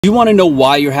You want to know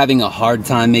why you're having a hard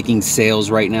time making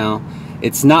sales right now?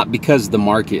 It's not because of the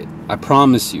market. I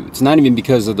promise you. It's not even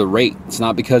because of the rate. It's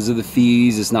not because of the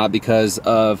fees. It's not because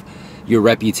of your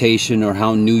reputation or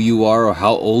how new you are or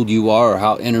how old you are or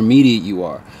how intermediate you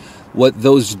are. What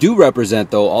those do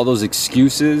represent, though, all those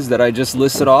excuses that I just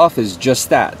listed off, is just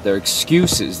that. They're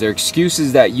excuses. They're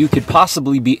excuses that you could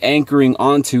possibly be anchoring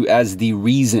onto as the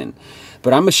reason.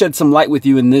 But I'm going to shed some light with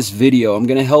you in this video. I'm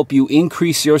going to help you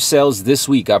increase your sales this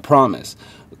week, I promise.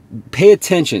 Pay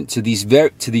attention to these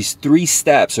three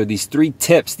steps or these three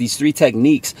tips, these three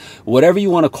techniques, whatever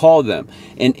you want to call them,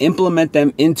 and implement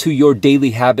them into your daily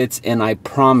habits. And I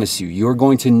promise you, you're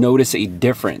going to notice a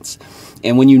difference.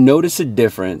 And when you notice a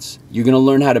difference, you're going to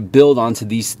learn how to build onto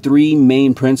these three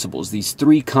main principles, these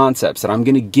three concepts that I'm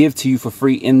going to give to you for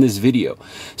free in this video.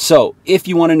 So if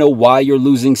you want to know why you're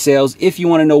losing sales, if you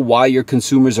want to know why your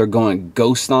consumers are going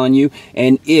ghost on you,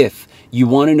 and if you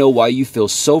want to know why you feel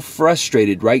so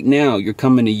frustrated right now, you're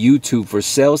coming to YouTube for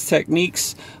sales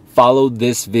techniques, follow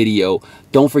this video.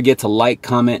 Don't forget to like,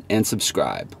 comment, and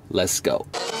subscribe. Let's go.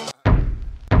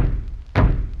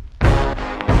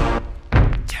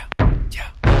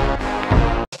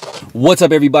 What's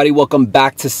up, everybody? Welcome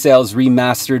back to Sales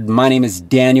Remastered. My name is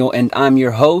Daniel and I'm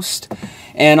your host.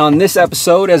 And on this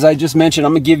episode, as I just mentioned,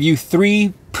 I'm going to give you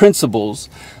three principles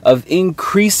of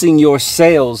increasing your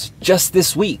sales just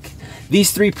this week.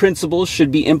 These three principles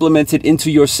should be implemented into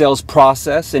your sales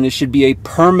process, and it should be a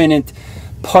permanent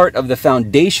part of the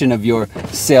foundation of your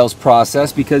sales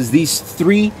process, because these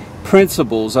three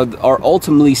principles are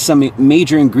ultimately some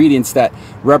major ingredients that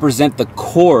represent the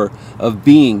core of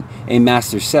being a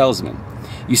master salesman.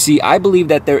 You see, I believe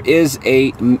that there is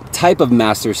a type of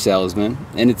master salesman,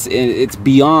 and it's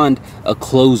beyond a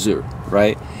closer,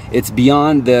 right? It's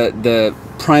beyond the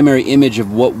primary image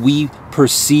of what we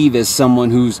perceive as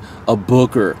someone who's a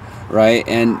booker, right?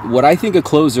 And what I think a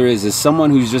closer is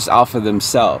someone who's just out for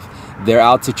themselves. They're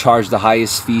out to charge the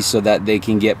highest fee so that they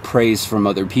can get praise from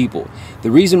other people.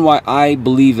 The reason why I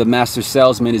believe a master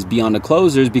salesman is beyond a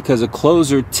closer is because a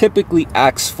closer typically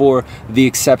acts for the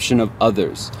exception of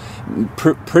others,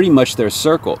 pretty much their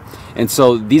circle. And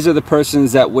so these are the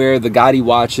persons that wear the gaudy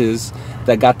watches,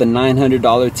 that got the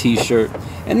 $900 t-shirt,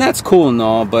 and that's cool and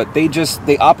all, but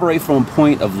they operate from a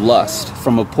point of lust,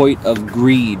 from a point of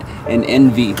greed and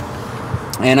envy.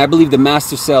 And I believe the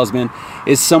master salesman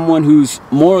is someone who's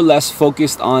more or less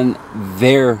focused on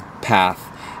their path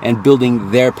and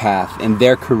building their path and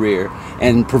their career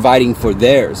and providing for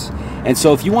theirs. And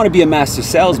so if you want to be a master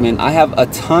salesman, I have a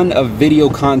ton of video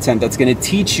content that's going to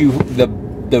teach you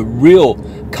the real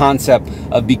concept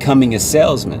of becoming a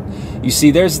salesman. You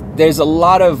see, there's a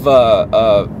lot of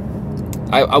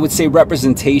I would say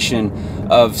representation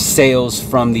of sales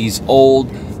from these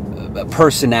old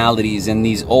personalities and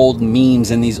these old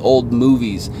memes and these old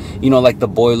movies, you know, like the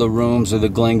Boiler Rooms or the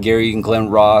Glenn Gary and Glenn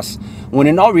Ross, when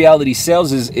in all reality,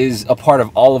 sales is a part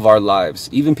of all of our lives,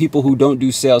 even people who don't do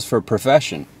sales for a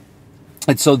profession.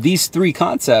 And so these three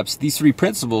concepts, these three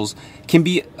principles, can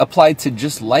be applied to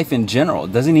just life in general.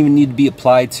 It doesn't even need to be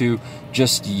applied to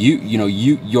just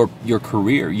your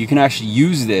career. You can actually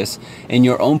use this in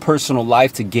your own personal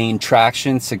life to gain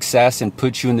traction, success, and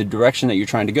put you in the direction that you're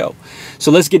trying to go. So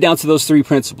let's get down to those three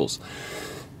principles.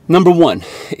 Number one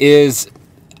is,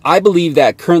 I believe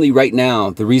that currently right now,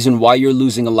 the reason why you're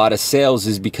losing a lot of sales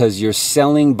is because you're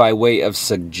selling by way of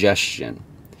suggestion.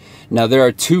 Now, there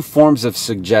are two forms of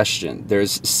suggestion.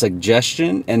 There's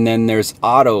suggestion and then there's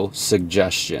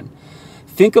auto-suggestion.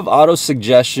 Think of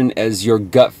auto-suggestion as your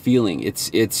gut feeling. It's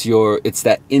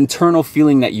that internal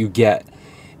feeling that you get.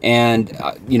 And,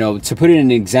 to put it in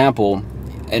an example,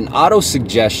 an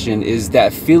auto-suggestion is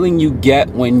that feeling you get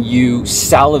when you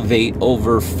salivate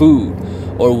over food,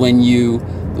 or when you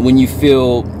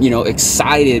feel,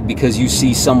 excited because you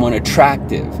see someone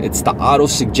attractive. It's the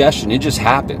auto-suggestion. It just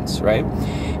happens, right?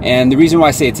 And the reason why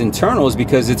I say it's internal is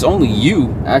because it's only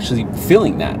you actually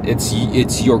feeling that.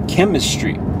 It's your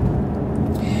chemistry.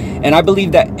 And I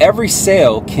believe that every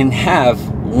sale can have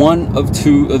one of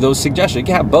two of those suggestions. It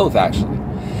can have both, actually.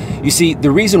 You see, the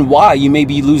reason why you may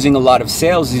be losing a lot of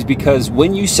sales is because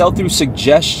when you sell through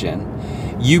suggestion,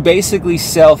 you basically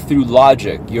sell through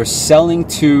logic. You're selling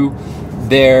to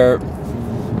their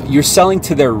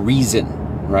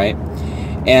reason, right?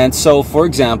 And so, for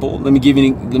example, let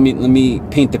me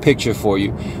paint the picture for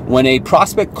you. When a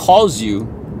prospect calls you,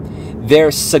 they're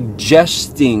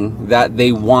suggesting that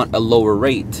they want a lower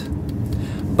rate,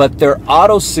 but their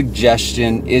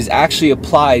auto-suggestion is actually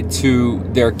applied to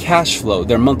their cash flow,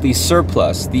 their monthly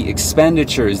surplus, the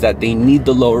expenditures that they need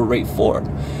the lower rate for.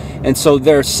 And so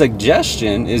their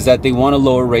suggestion is that they want a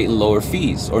lower rate and lower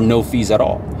fees, or no fees at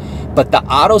all. But the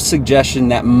auto suggestion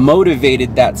that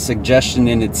motivated that suggestion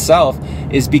in itself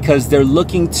is because they're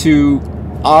looking to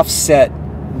offset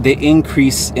the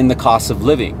increase in the cost of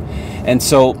living. And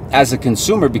so as a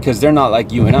consumer, because they're not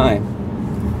like you and I,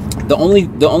 the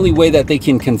only way that they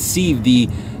can conceive the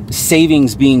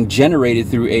savings being generated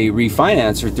through a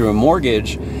refinance or through a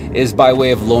mortgage is by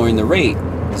way of lowering the rate.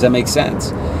 Does that make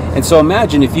sense? And so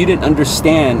imagine if you didn't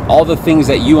understand all the things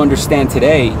that you understand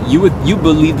today, you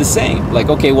believe the same. Like,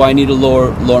 okay, well, I need to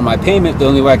lower my payment. The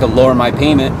only way I can lower my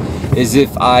payment is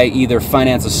if I either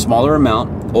finance a smaller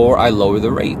amount or I lower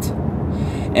the rate.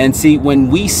 And see, when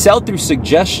we sell through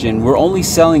suggestion, we're only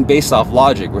selling based off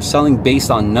logic. We're selling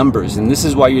based on numbers. And this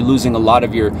is why you're losing a lot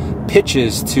of your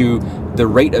pitches to the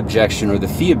rate objection or the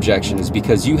fee objection, is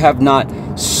because you have not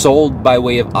sold by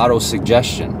way of auto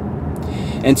suggestion.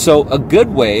 And so a good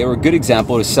way or a good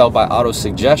example to sell by auto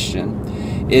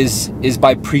suggestion is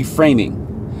by pre-framing.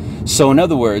 So in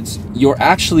other words, you're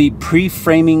actually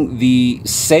pre-framing the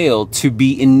sale to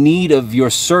be in need of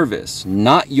your service,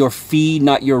 not your fee,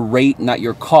 not your rate, not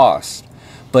your cost,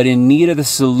 but in need of the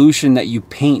solution that you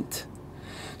paint.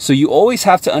 So you always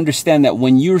have to understand that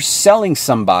when you're selling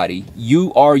somebody,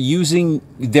 you are using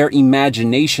their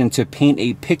imagination to paint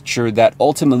a picture that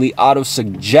ultimately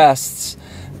auto-suggests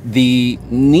the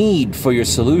need for your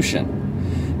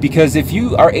solution. Because if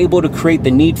you are able to create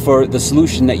the need for the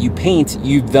solution that you paint,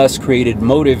 you've thus created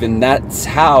motive, and that's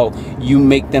how you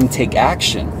make them take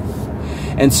action.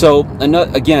 And so,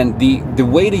 again, the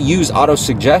way to use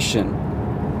auto-suggestion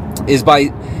is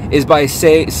by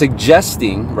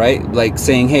suggesting, right? Like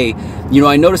saying, hey, you know,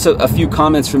 I noticed a few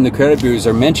comments from the credit bureaus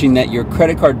are mentioning that your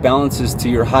credit card balances to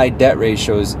your high debt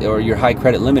ratios or your high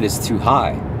credit limit is too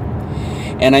high.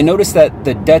 And I noticed that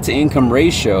the debt to income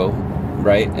ratio,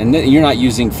 right? And you're not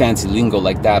using fancy lingo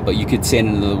like that, but you could say it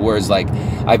in other words like,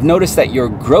 I've noticed that your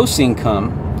gross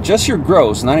income, just your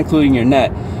gross, not including your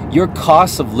net, your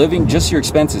cost of living, just your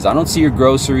expenses. I don't see your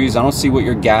groceries. I don't see what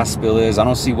your gas bill is. I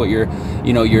don't see what your,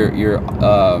 you know, your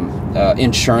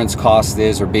insurance cost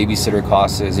is or babysitter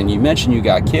cost is. And you mentioned you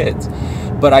got kids,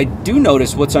 but I do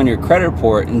notice what's on your credit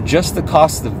report, and just the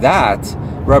cost of that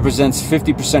represents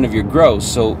 50% of your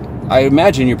gross. So I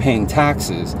imagine you're paying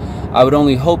taxes. I would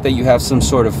only hope that you have some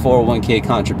sort of 401k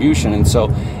contribution. And so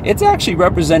it's actually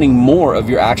representing more of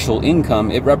your actual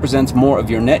income. It represents more of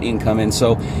your net income. And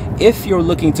so if you're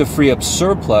looking to free up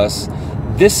surplus,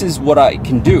 this is what I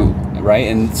can do, right?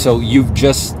 And so you've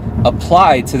just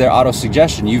applied to their auto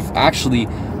suggestion. You've actually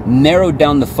narrowed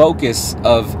down the focus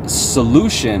of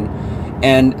solution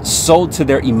and sold to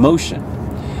their emotion.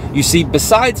 You see,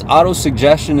 besides auto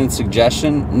suggestion and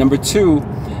suggestion, number two,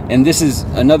 and this is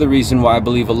another reason why I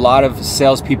believe a lot of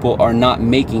salespeople are not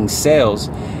making sales,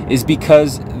 is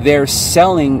because they're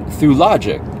selling through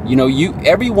logic. You know,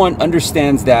 everyone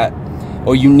understands that,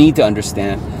 or you need to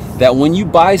understand that when you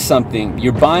buy something,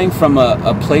 you're buying from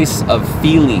a place of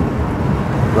feeling,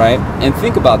 right? And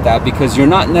think about that, because you're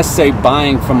not necessarily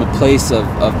buying from a place of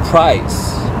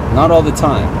price, not all the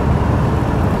time.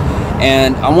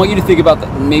 And I want you to think about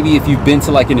that. Maybe if you've been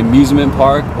to like an amusement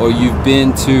park, or you've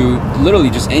been to literally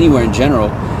just anywhere in general,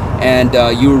 and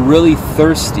you were really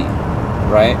thirsty,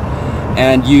 right?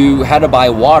 And you had to buy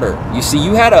water. You see,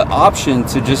 you had an option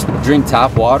to just drink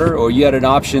tap water, or you had an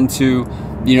option to,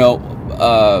 you know,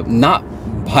 not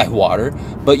buy water,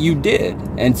 but you did.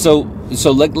 And so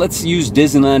let's use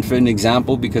Disneyland for an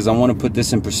example, because I want to put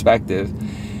this in perspective.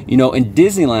 You know, in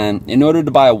Disneyland, in order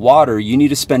to buy a water, you need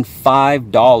to spend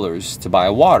 $5 to buy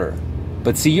a water.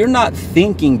 But see, you're not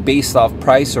thinking based off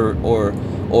price or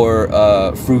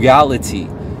frugality.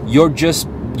 You're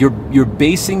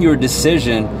basing your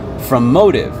decision from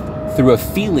motive, through a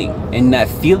feeling, and that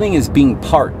feeling is being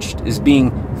parched, is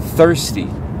being thirsty.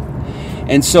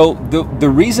 And so the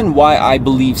reason why I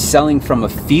believe selling from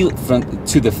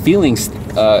to the feeling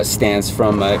stance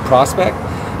from a prospect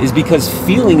is because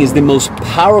feeling is the most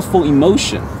powerful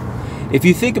emotion. If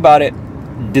you think about it,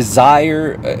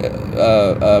 desire,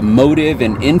 motive,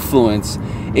 and influence,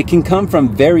 it can come from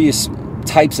various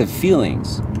types of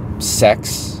feelings: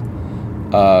 sex,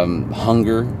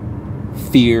 hunger,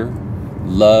 fear,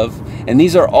 love. And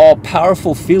these are all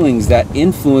powerful feelings that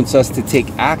influence us to take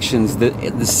actions,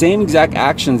 the same exact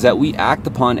actions that we act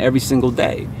upon every single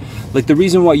day. Like, the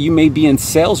reason why you may be in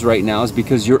sales right now is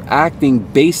because you're acting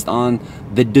based on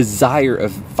the desire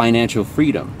of financial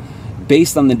freedom,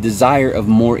 based on the desire of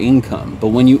more income. But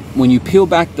when you peel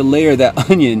back the layer of that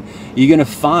onion, you're going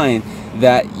to find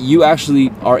that you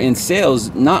actually are in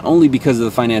sales not only because of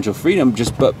the financial freedom,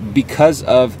 but because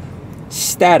of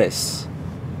status.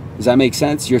 Does that make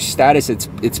sense? Your status,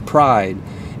 it's pride,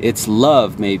 it's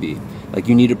love maybe. Like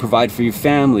you need to provide for your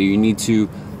family, you need to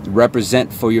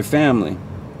represent for your family.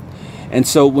 And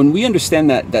so when we understand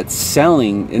that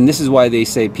selling, and this is why they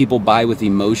say people buy with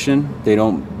emotion, they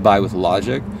don't buy with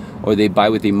logic, or they buy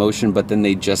with emotion but then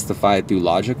they justify it through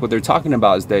logic. What they're talking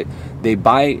about is that they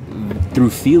buy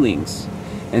through feelings.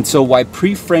 And so why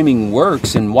pre-framing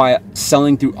works and why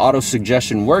selling through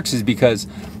auto-suggestion works is because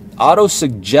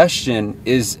auto-suggestion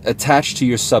is attached to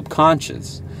your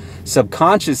subconscious.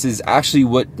 Subconscious is actually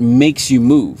what makes you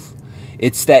move.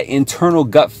 It's that internal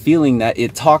gut feeling that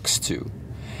it talks to.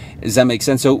 Does that make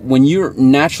sense? So when you're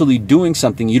naturally doing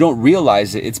something, you don't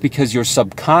realize it. It's because your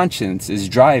subconscious is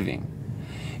driving.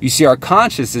 You see, our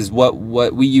conscious is what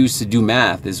we use to do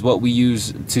math, is what we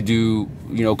use to do,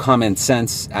 common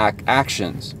sense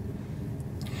actions.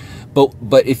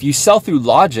 But if you sell through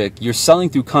logic, you're selling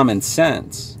through common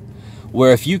sense.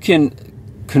 Where if you can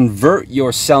convert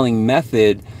your selling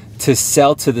method to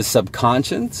sell to the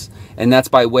subconscious, and that's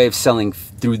by way of selling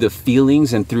through the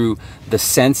feelings and through the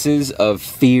senses of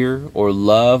fear or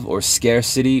love or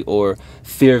scarcity or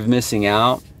fear of missing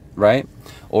out, right?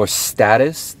 Or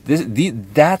status,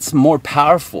 that's more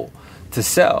powerful to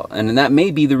sell. And that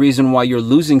may be the reason why you're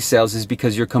losing sales, is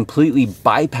because you're completely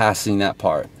bypassing that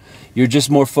part. You're just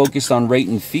more focused on rate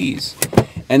and fees.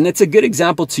 And that's a good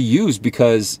example to use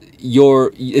because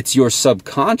it's your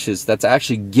subconscious that's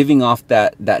actually giving off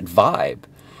that vibe.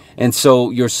 And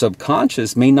so your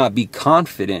subconscious may not be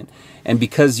confident. And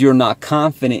because you're not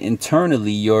confident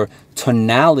internally, your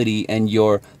tonality and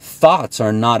your thoughts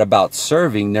are not about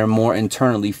serving. They're more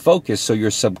internally focused. So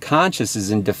your subconscious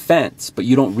is in defense, but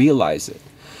you don't realize it.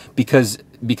 Because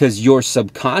your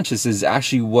subconscious is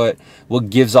actually what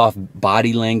gives off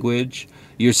body language.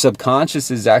 Your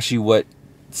subconscious is actually what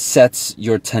sets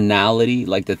your tonality,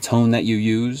 like the tone that you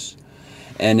use.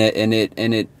 And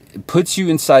it puts you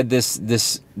inside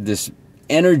this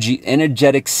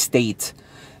energetic state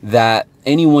that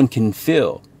anyone can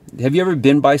feel. Have you ever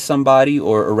been by somebody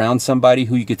or around somebody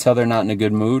who you could tell they're not in a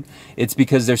good mood? It's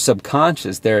because they're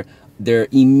subconscious. They're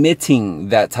emitting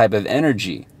that type of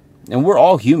energy. And we're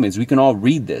all humans. We can all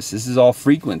read this. This is all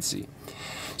frequency.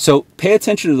 So pay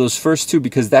attention to those first two,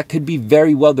 because that could be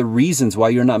very well the reasons why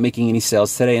you're not making any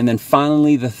sales today. And then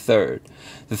finally, the third.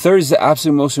 The third is the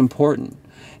absolute most important.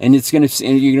 And you're going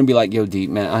to be like, yo, D,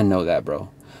 man, I know that, bro.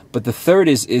 But the third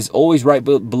is always right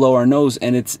below our nose,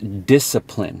 and it's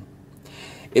discipline.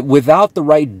 Without the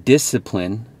right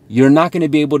discipline, you're not going to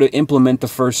be able to implement the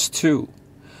first two.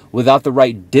 Without the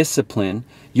right discipline,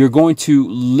 you're going to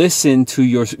listen to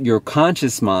your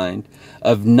conscious mind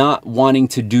of not wanting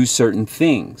to do certain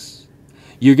things.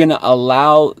 You're going to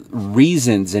allow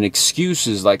reasons and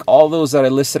excuses, like all those that I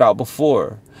listed out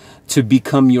before, to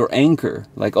become your anchor.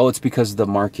 Like, oh, it's because of the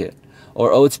market,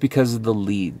 or oh, it's because of the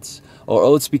leads, or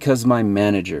oh, it's because of my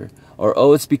manager, or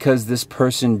oh, it's because this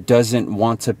person doesn't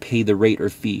want to pay the rate or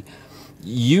fee.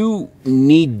 You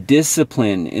need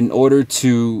discipline in order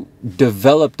to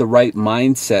develop the right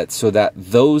mindset so that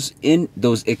those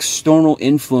external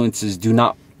influences do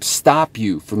not stop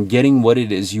you from getting what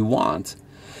it is you want.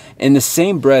 In the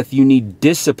same breath, you need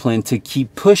discipline to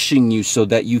keep pushing you so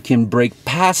that you can break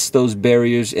past those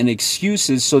barriers and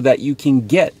excuses so that you can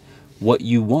get what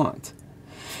you want.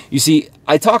 You see,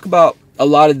 I talk about a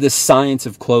lot of this science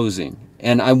of closing,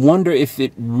 and I wonder if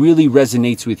it really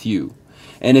resonates with you.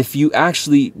 And if you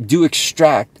actually do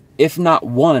extract, if not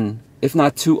one, if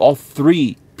not two, all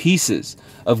three pieces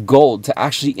of gold to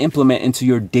actually implement into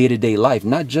your day-to-day life,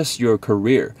 not just your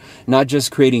career, not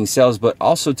just creating sales, but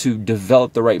also to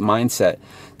develop the right mindset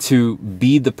to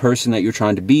be the person that you're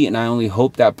trying to be. And I only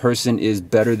hope that person is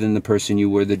better than the person you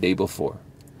were the day before.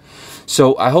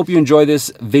 So I hope you enjoy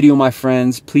this video, my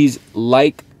friends. Please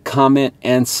like, comment,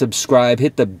 and subscribe.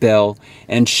 Hit the bell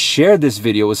and share this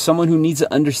video with someone who needs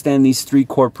to understand these 3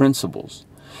 core principles.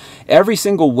 Every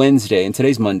single Wednesday, and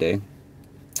today's Monday,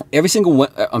 every single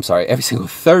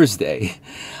Thursday,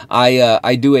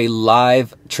 I do a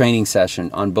live training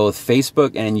session on both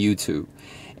Facebook and YouTube.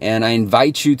 And I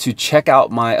invite you to check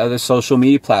out my other social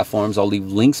media platforms. I'll leave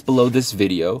links below this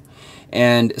video.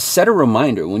 And set a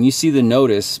reminder when you see the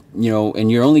notice,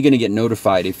 and you're only going to get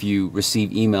notified if you receive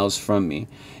emails from me.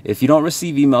 If you don't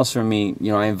receive emails from me,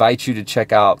 I invite you to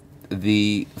check out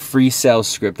the free sales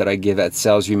script that I give at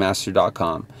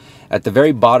salesremastered.com. At the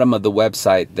very bottom of the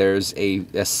website, there's a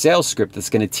sales script that's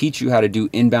going to teach you how to do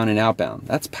inbound and outbound.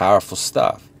 That's powerful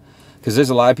stuff, because there's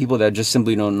a lot of people that just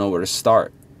simply don't know where to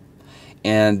start.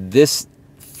 And this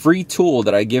free tool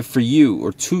that I give for you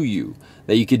or to you,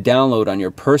 that you could download on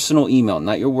your personal email,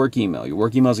 not your work email. Your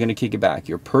work email is going to kick it back.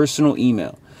 Your personal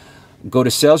email. Go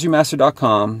to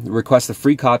salesremastered.com, request a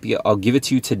free copy. I'll give it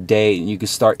to you today, and you can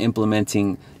start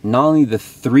implementing not only the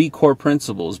 3 core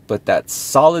principles, but that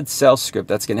solid sales script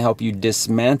that's going to help you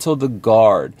dismantle the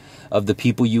guard of the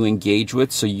people you engage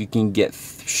with so you can get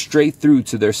straight through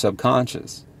to their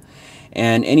subconscious.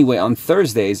 And anyway, on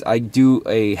Thursdays, I do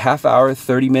a half-hour,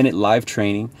 30-minute live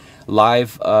training,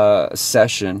 live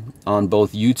session on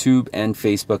both YouTube and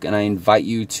Facebook, and I invite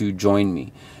you to join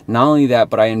me. Not only that,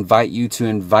 but I invite you to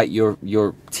invite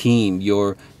your team,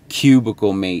 your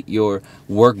cubicle mate, your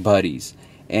work buddies,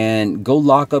 and go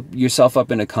lock yourself up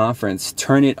in a conference,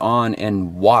 turn it on,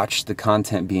 and watch the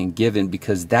content being given,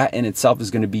 because that in itself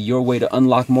is going to be your way to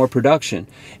unlock more production.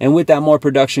 And with that more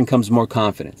production comes more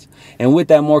confidence. And with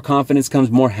that more confidence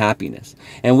comes more happiness.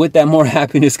 And with that more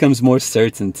happiness comes more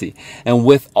certainty. And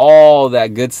with all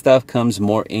that good stuff comes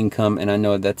more income. And I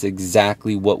know that's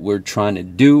exactly what we're trying to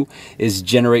do, is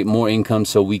generate more income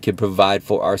so we can provide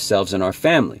for ourselves and our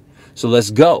family. So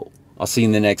let's go. I'll see you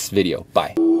in the next video.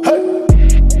 Bye.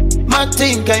 My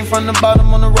team came from the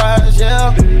bottom on the rise,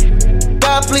 yeah.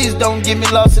 God, please don't get me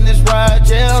lost in this ride,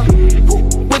 yeah.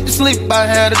 Went to sleep, I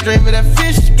had a dream of that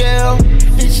fish scale.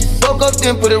 Woke up,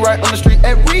 then put it right on the street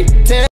at retail.